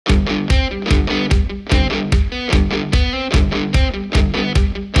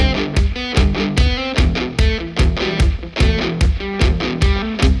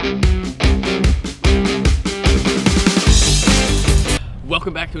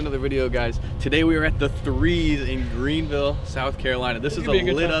another video, guys. Today we are at the 3's in Greenville, South Carolina. This is a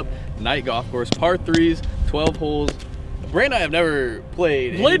lit up night golf course, par 3's, 12 holes. Brandt and I have never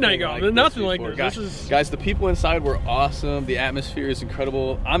played night golf, nothing like this. Guys, the people inside were awesome. The atmosphere is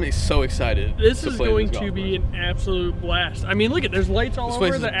incredible. I'm so excited. This is going to be an absolute blast. I mean, look at, there's lights all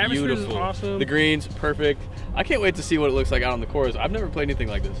over. The atmosphere is awesome. The green's perfect. I can't wait to see what it looks like out on the course. I've never played anything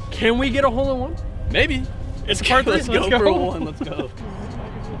like this. Can we get a hole in one? Maybe. It's par 3. Let's go for a one. Let's go.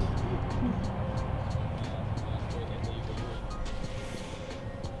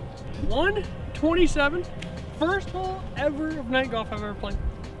 127. First hole ever of night golf I've ever played.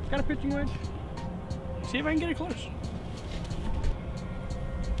 Got a pitching wedge. See if I can get it close.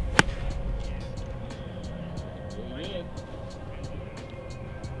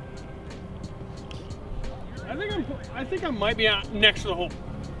 I think I might be out next to the hole.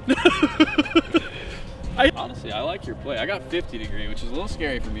 Honestly, I like your play. I got 50 degree, which is a little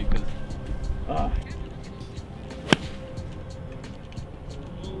scary for me because.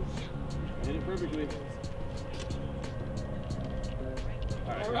 Hit it perfectly.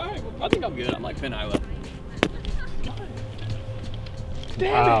 All right. I think I'm good. I'm like Penn Island.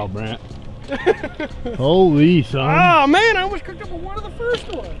 Wow, Brandt. Holy son. Oh man, I almost cooked up a one of the first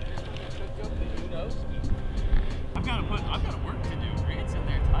one. I've got to work to do. Grant's in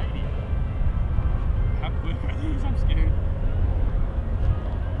there tidy. How quick are these? I'm scared.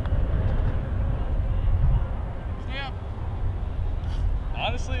 Yeah.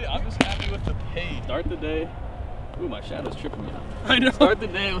 Honestly, I'm just happy with the pace. Start the day. Ooh, my shadow's tripping me out. I know. Start the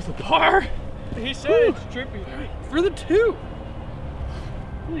day with a par. He said it's trippy. For the 2.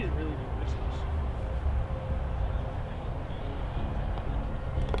 Please really do this.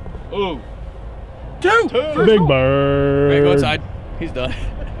 Ooh. 2! Big bird. Right, go inside. He's done.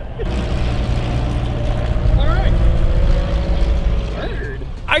 Alright. Bird.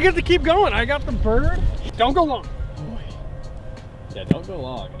 I get to keep going. I got the bird. Don't go long. Yeah, don't go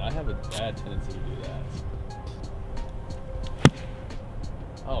long. And I have a bad tendency to do that.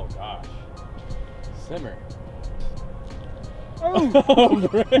 Oh gosh. Simmer. Oh,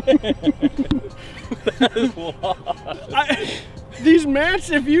 that is wild. These mats,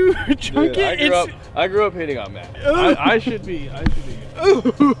 if you chunk it, I grew up hitting on mats. I should be.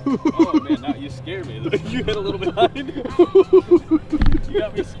 Oh man, now you scared me. You hit a little bit high. You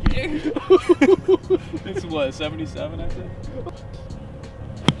got me scared. It's what, 77, I think?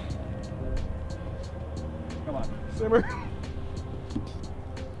 Come on. Simmer.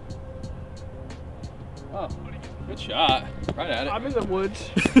 Oh, good shot. Right at it. I'm in the woods.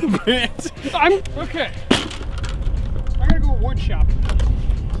 I'm okay. I gotta go wood shopping.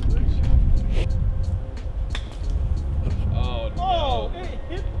 Oh no. Oh, hey,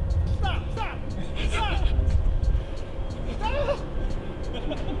 hit. Stop.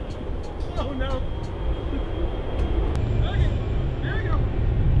 Oh no. Okay, here we go.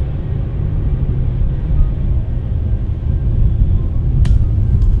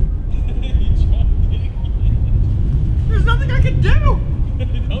 There's nothing I can do!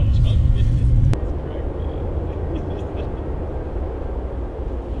 Don't chunk it.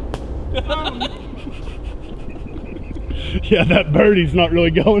 Yeah, that birdie's not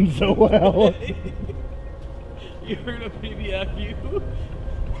really going so well. You heard a PBFU?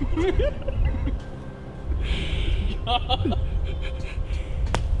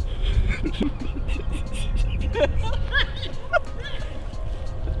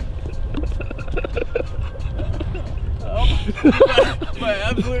 My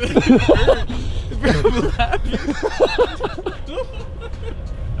absolute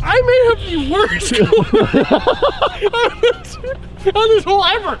I may have the worst on this whole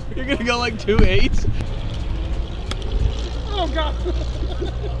ever. You're gonna go like 2.8? Oh god.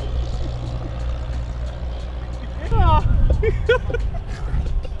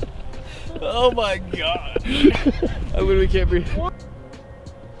 Oh my god. I literally can't breathe. Oh,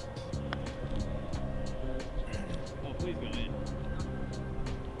 please go in.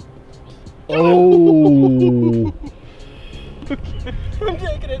 Oh. I'm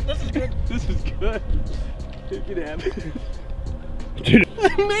taking it. This is good. This is good. Take it out. Dude.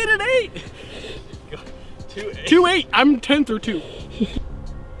 I made it 8. 2.8. 2.8. I'm 10 through 2.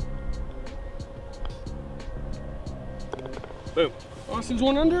 Boom. Austin's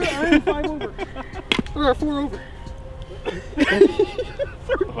 1 under. I am 5 over. Or 4 over.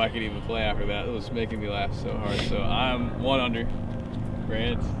 If I could even play after that, it was making me laugh so hard. So I'm 1 under.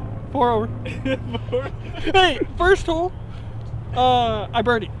 Brandt. 4 over. Hey, first hole. I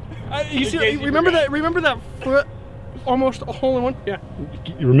birdied. You see? Remember that foot almost a hole in one. Yeah.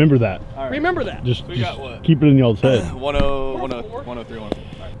 You remember that. All right. Remember that. Just, We got what? keep it in y'all's head. 10, 103, 104. All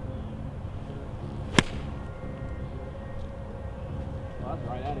right. Well, that's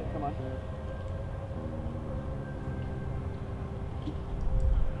right at it. Come on.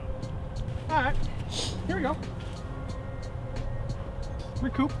 All right. Here we go.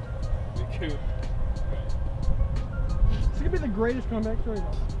 Recoup. Recoup. This is gonna be the greatest comeback story of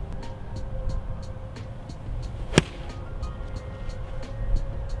all time.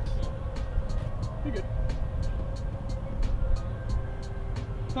 You're good.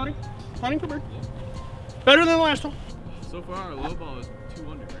 Putting? Putting for bird. Yeah. Better than the last one. So far, our low ball is 2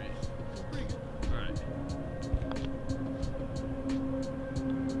 under, right? Pretty good. All right.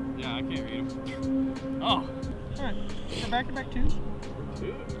 Yeah, I can't read them. Oh. All right. So back-to-back twos.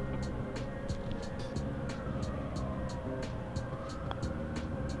 2.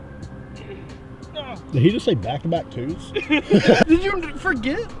 Oh. Did he just say back-to-back twos? Did you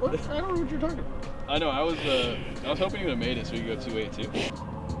forget? What? I don't know what you're talking about. I know. I was hoping you would have made it so we could go 282.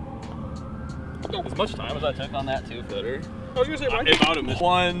 As much time as I took on that 2-footer. I was gonna say, right? If I would have missed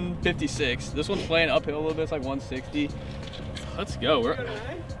 156. This one's playing uphill a little bit. It's like 160. Let's go.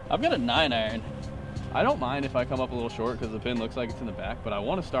 I've got a 9-iron. I don't mind if I come up a little short because the pin looks like it's in the back, but I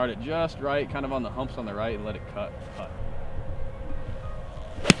want to start it just right, kind of on the humps on the right, and let it cut.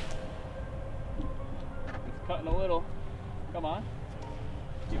 It's cutting a little. Come on.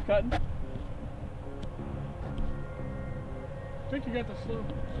 Keep cutting. I think you got the slope.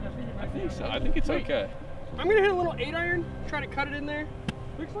 I think so. I think it's okay. I'm gonna hit a little 8-iron, try to cut it in there.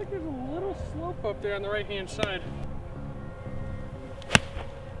 Looks like there's a little slope up there on the right-hand side.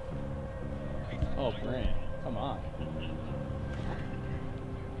 Oh, Brandt, come on.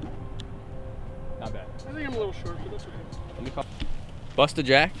 Not bad. I think I'm a little short, but that's okay. Let me call. Busta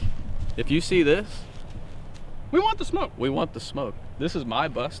Jack, if you see this, We want the smoke. we want the smoke. This is my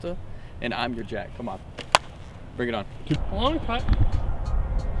Busta, and I'm your Jack. Come on. Bring it on. A long putt.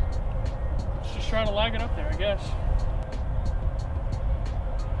 Just trying to lag it up there, I guess.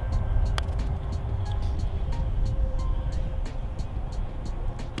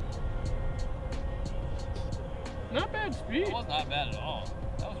 Not bad speed. That was not bad at all.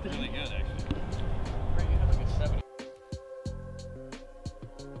 That was really good, actually. Right, you have like a 70.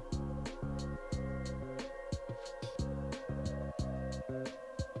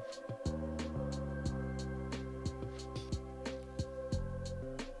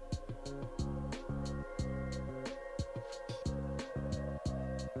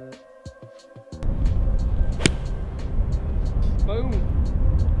 Boom.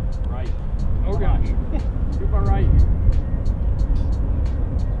 Right. Oh gosh. Shoot my right.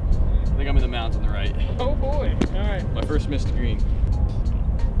 I think I'm in the mounds on the right. Oh boy. All right. My first missed green.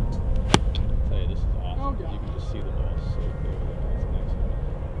 Tell you, this is awesome. Oh, God. You can just see the ball so clear. That's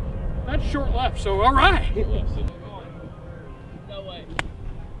nice. That's short left, so all right. No way.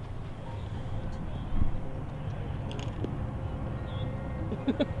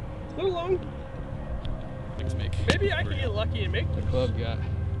 A little long. Let's make. Maybe I can get lucky and make The this. club got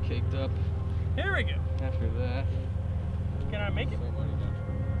caked up Here we go. after that. Can I make it?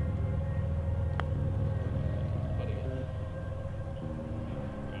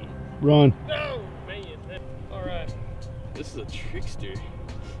 Run. No, man. All right. This is a trickster.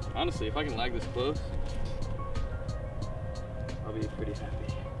 Honestly, if I can lag this close, I'll be pretty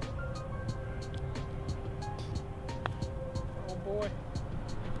happy. Oh boy.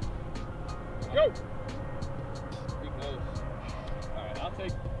 Go. Pretty close. Alright, I'll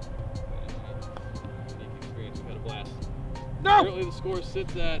take unique experience. We've had a blast. No. Currently the score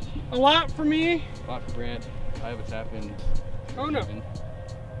sits at A lot for me. 5 for Brandt. I have a tap in. Oh no.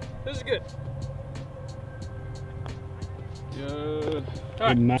 This is good. Good. All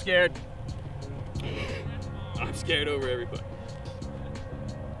right. Good I'm scared. I'm scared over everybody.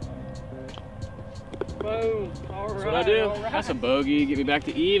 Boom. All right. That's what I do. All right. That's a bogey. Get me back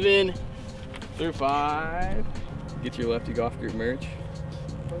to even. Through 5. Get your lefty golf group merch.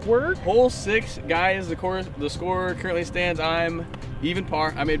 Word. Hole 6, guys. The score currently stands. I'm even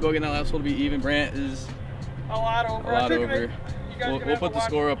par. I made bogey in that last hole to be even. Brandt is A lot over. a I lot took over. it. You guys We'll gonna have put to the watch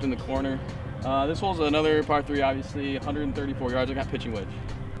score up in the corner. This hole's another par 3, obviously. 134 yards. I got pitching wedge.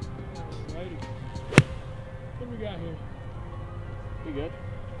 Alrighty. What do we got here? We good?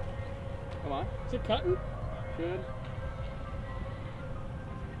 Come on. Is it cutting? Good.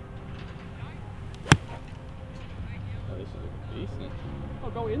 Oh, this is looking decent. Oh,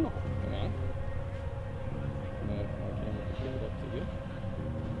 go in the hole. Come on. No, my camera can pick it up too good.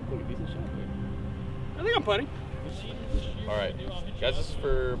 I think a decent shot there. I think I'm putting. All right, guys, this is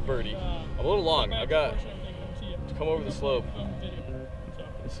for birdie. I'm a little long. I've got a come over the slope.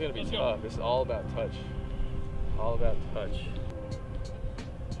 This is gonna be tough. This is all about touch. All about touch.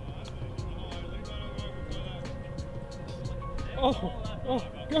 Oh,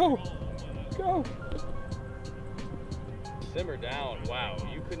 go. Simmer down. Wow,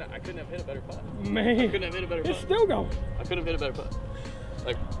 I couldn't have hit a better putt. Man, I couldn't have hit a better putt. it's still going. I couldn't have hit a better putt.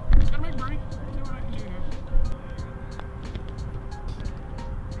 Like, Gotta make birdie. See what I can do here.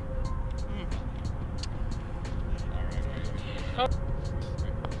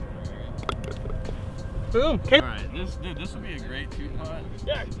 Boom. all right, this would be a great 2 putt.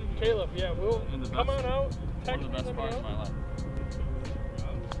 Yeah, Caleb. Yeah, we'll And the come best- on out. One of the best parts of my life.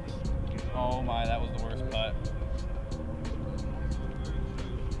 Oh my, that was the worst putt.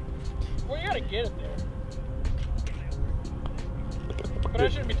 Well, you gotta get it there. But I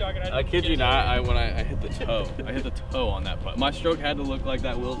shouldn't be talking. I kid you not, when I hit the toe, I hit the toe on that putt. My stroke had to look like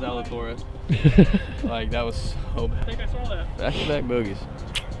that Will Zalatoris. Like, that was so I bad. think I saw that. Back-to-back bogeys.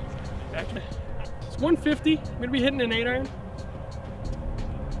 It's 150. I'm gonna be hitting an 8-iron.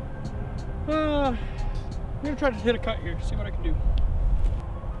 I'm gonna try to hit a cut here, see what I can do.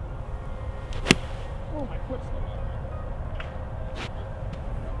 Oh, my foot's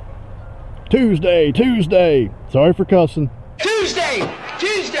Tuesday. Sorry for cussing.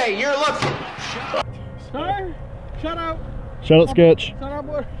 Tuesday, you're looking. Sorry. Shut out. Shout out Sketch. Shut out,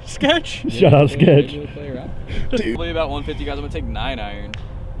 boy. Sketch. Shout out Sketch. Probably about 150, guys. I'm gonna take 9-iron.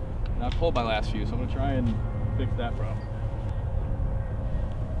 And I've pulled my last few, so I'm gonna try and fix that problem.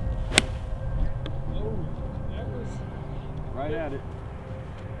 Oh, that was. Right at it.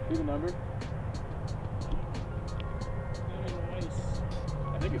 See the number? Very nice.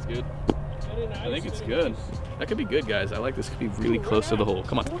 I think it's good. Very nice. I think it's very good. nice. That could be good, guys. I like this. Could be really close to the hole.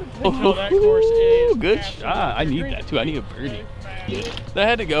 Come on. Oh, that course is good absolutely shot. I need green. that too. I need a birdie. Very That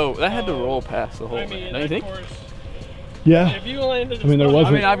had to go. That had to roll past the hole. I mean, Don't you that think? course, Yeah. if you landed I mean, there a spot-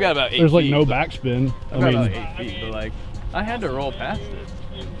 wasn't. I mean, I've got about 8 There's like feet. no backspin. I I've got about mean, 8 feet, but like, I had to roll past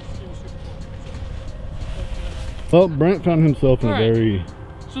it. well, Brent found himself in a Alright. very.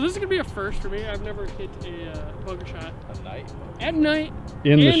 So this is gonna be a first for me. I've never hit a bunker shot A night. at night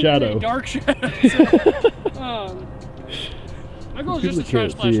In the and shadow. a dark shadow. So, my goal is just People to try to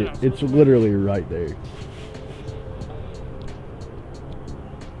can't splash see it it. out. It's literally right there.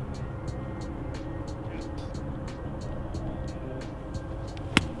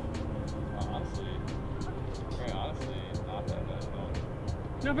 Honestly, not that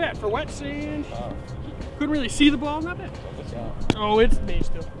bad. Not bad for wet sand. Oh, Couldn't really see the ball. Not bad. check this out. Oh, it's me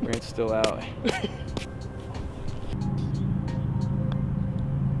still. Brandt's still out.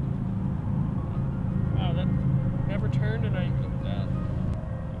 Wow, that never turned, and I.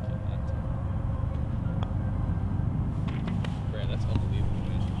 Brand, that's unbelievable,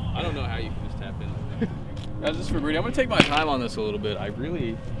 man. I don't know how you can just tap in like that. Guys, this is for birdie. I'm gonna take my time on this a little bit. I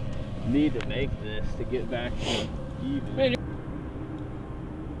really need to make this to get back to even. Man,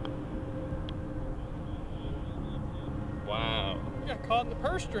 Wow. you got caught in the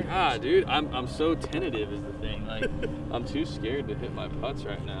purse string. Ah, dude, I'm so tentative is the thing. Like, I'm too scared to hit my putts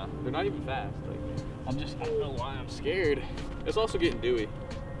right now. They're not even fast. Like, I don't know why I'm scared. It's also getting dewy.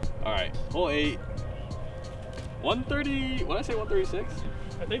 All right, hole 8. 130. What did I say? 136.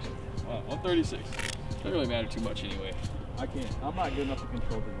 I think so. Wow, 136. Doesn't really matter too much anyway. I'm not good enough to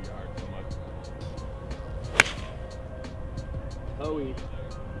control the yard so much. Hoey,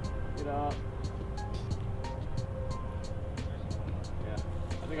 get up.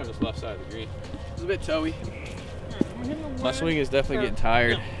 I think I'm just left side of the green. It's a bit toey. I'm hitting a My swing is definitely getting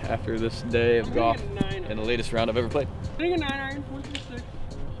tired after this day of golf and the latest round I've ever played. Hitting a 9-iron, 136.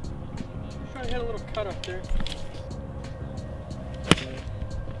 Just trying to hit a little cut up there.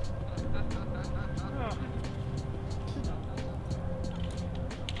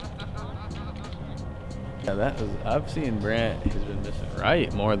 Yeah, I've seen Brandt has been missing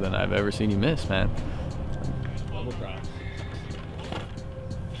right more than I've ever seen you miss, man. Double cross.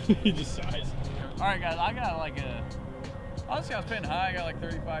 He just sighs. All right, guys, I got like honestly, I was pitching high. I got like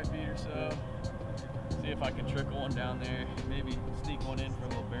 35 feet or so. See if I can trickle one down there. Maybe sneak one in for a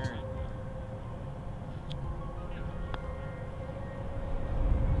little bearing.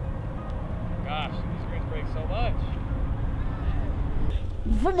 Gosh, these greens break so much.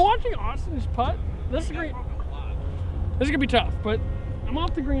 From watching Austin's putt, this is great. This is gonna be tough, but I'm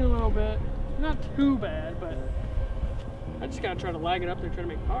off the green a little bit. Not too bad, but I just gotta try to lag it up there, try to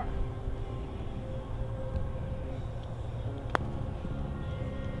make par.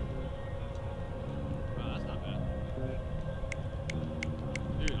 Oh, that's not bad.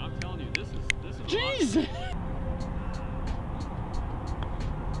 Dude, I'm telling you, this is Jeez!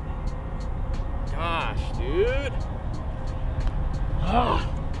 Gosh, dude.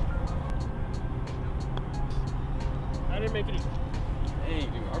 Dang,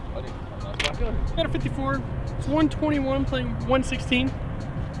 dude, our putting. Got a 54. It's 121 playing 116.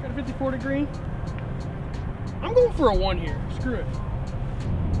 Got a 54 degree. I'm going for a 1 here. Screw it.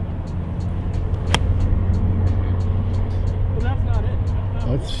 But that's not it.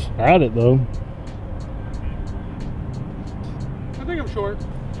 Let's add it though. I think I'm short.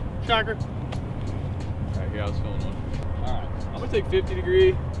 Shocker. Alright, here I was filling one. Alright, I'm gonna take 50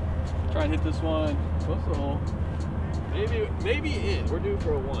 degree. Try and hit this one. Close the hole. Maybe in. We're due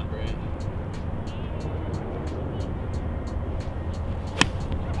for a 1, right?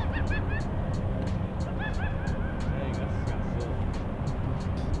 Dang, that's kind of silly.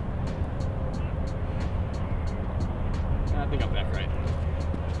 I think I'm back right.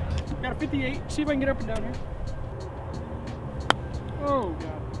 Got a 58. See if I can get up and down here. Oh,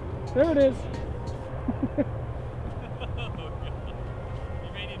 God. There it is.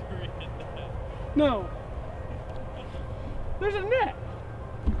 You may need to re-hit that. No. There's a net.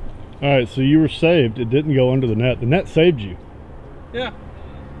 All right, so you were saved. It didn't go under the net. The net saved you. Yeah.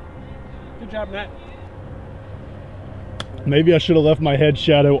 Good job, net. Maybe I should have left my head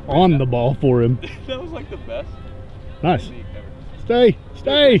shadow on the ball for him. That was like the best Nice. technique ever. Stay,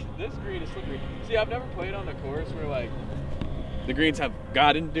 stay. This green is slippery. See, I've never played on the course where like the greens have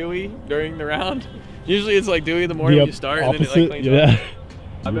gotten dewy during the round. Usually it's like dewy in the morning when you start and then it like cleans up.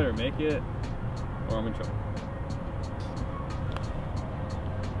 I better make it or I'm in trouble.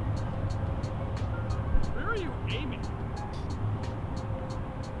 Where are you aiming?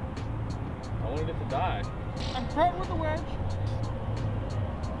 I wanted it to die. I'm front with the wedge.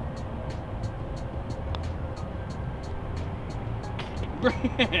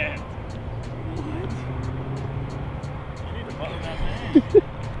 Brandt! What? You need to putt with that thing.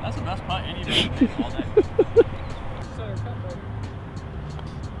 That's the best putt anybody's made all day. Center cut, buddy.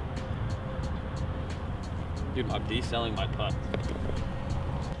 Dude, I'm deselling my putt.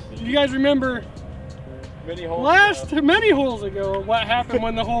 You guys remember Many holes many holes ago what happened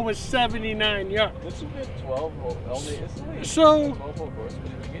when the hole was 79 yards? This is a 12 hole. Only, it's only So, a 12 hole course,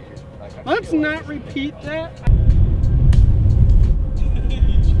 but if you get your, like, I let's feel not like repeat that.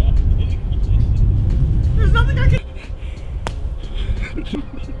 There's nothing I can.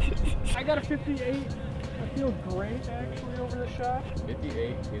 I got a 58. I feel great actually over the shot.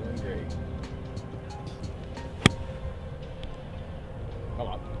 58, feeling great. Come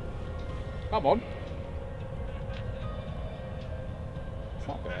on. Come on. It's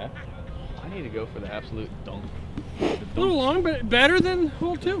not bad. I need to go for the absolute dunk. The A little long, but better than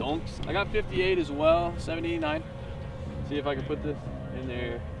hole 2. Dunks. I got 58 as well, 79. See if I can put this in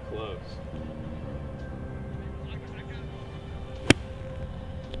there close.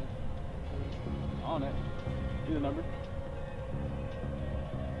 On it. See the number?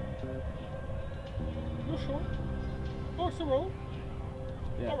 No short. Oh, it's a roll.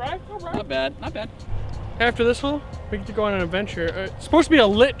 Yeah. All right, all right. Not bad, not bad. After this hole, we get to go on an adventure. It's supposed to be a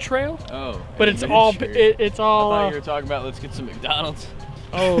lit trail, Oh. but it's all it's I all. thought you were talking about let's get some McDonald's.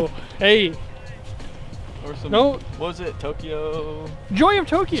 Oh, hey, Or some, No. what was it? Tokyo? Joy of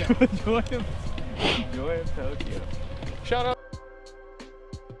Tokyo. Joy of Tokyo. Shout out.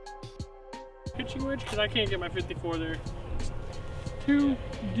 Pitching wedge, because I can't get my 54 there. Too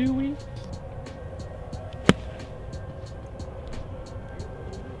dewy.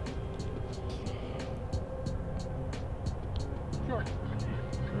 Short.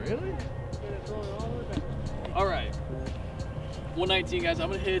 Really? And it's rolling all the way back. All right. 119, guys. I'm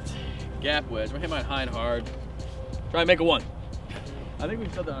gonna hit gap wedge. I'm gonna hit mine high and hard. Try and make a 1. I think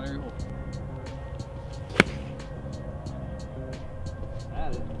we've said that on every hole.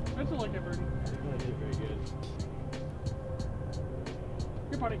 At it. That's like a birdie. I think I did very good.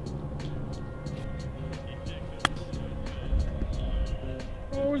 Good putting.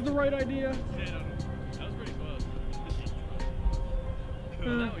 Oh, it was the right idea. That was pretty close.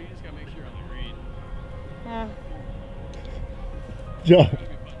 That way you just gotta make sure on the green. Yeah.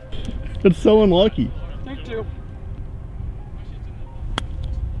 It's so unlucky. Take 2.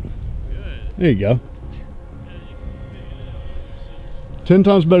 Good. There you go. 10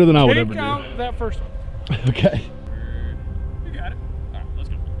 times better than I would ever Take do. out that first one. Okay. You got it. All right, let's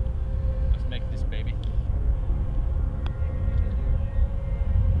go. Let's make this baby.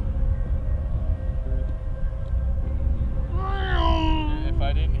 If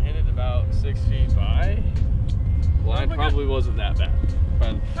I didn't hit it about 6 feet by, line probably wasn't that bad.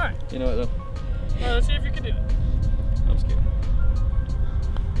 But Alright. you know what though? Alright, let's see if you can do it. I'm just kidding.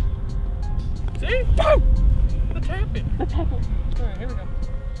 See? Boom! The tapping. The tapping. Alright, here we go.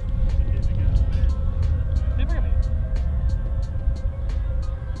 See if I can hit.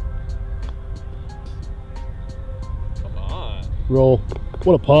 Come on. Roll.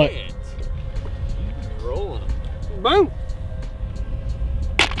 What a putt. Rolling them. Boom.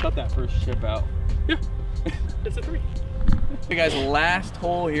 Cut that first chip out. Yeah. It's a 3. Hey guys, last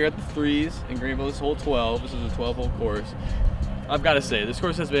hole here at the 3's in Greenville. This is hole 12. This is a 12-hole course. I've got to say, this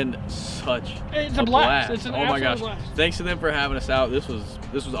course has been such a blast. It's an oh my gosh! blast. Thanks to them for having us out. This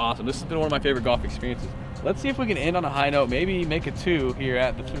was awesome. This has been one of my favorite golf experiences. Let's see if we can end on a high note. Maybe make a 2 here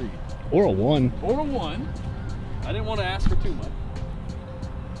at the 3. Or a 1. Or a 1. I didn't want to ask for too much.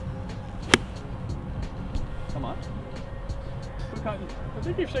 Come on. I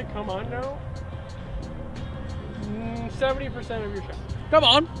think you said come on now. 70% of your shot. Come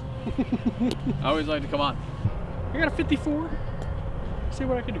on. I always like to come on. I got a 54. See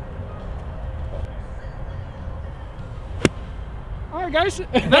what I can do. All right, guys.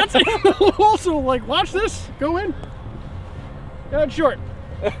 That's it. Also, like, watch this. Go in. Yeah, it's short.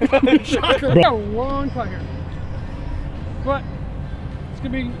 Shocker. We got a long putt here. But it's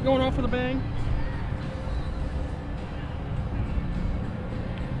going to be going off with a bang.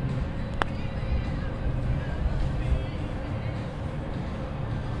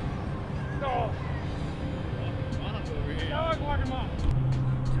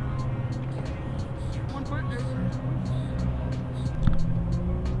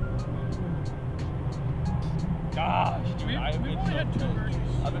 Gosh, dude,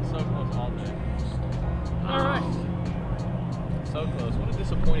 I've been so close all day. All right. So close. What a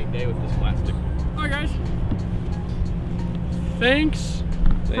disappointing day with this plastic. All right, guys. Thanks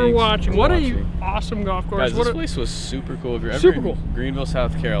for watching. What a awesome golf course. Guys, this place was super cool. If you're ever Super cool. in Greenville,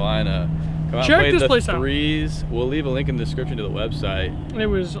 South Carolina, come out Check and play this the place out. 3's. We'll leave a link in the description to the website. It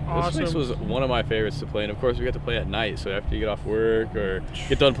was awesome. This place was one of my favorites to play, and of course we got to play at night. So after you get off work or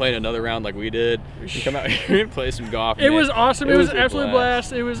get done playing another round like we did, you can come out here and play some golf. It was awesome. It was a absolutely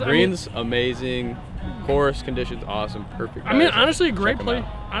blast. It was Green's amazing. Course conditions awesome. Perfect. I mean, honestly, a great place.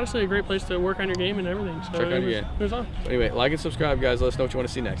 Honestly, a great place to work on your game and everything. So Check out your game. It was awesome. Anyway, like and subscribe, guys. Let us know what you want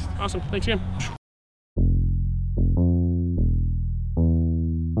to see next. Awesome. Thanks again.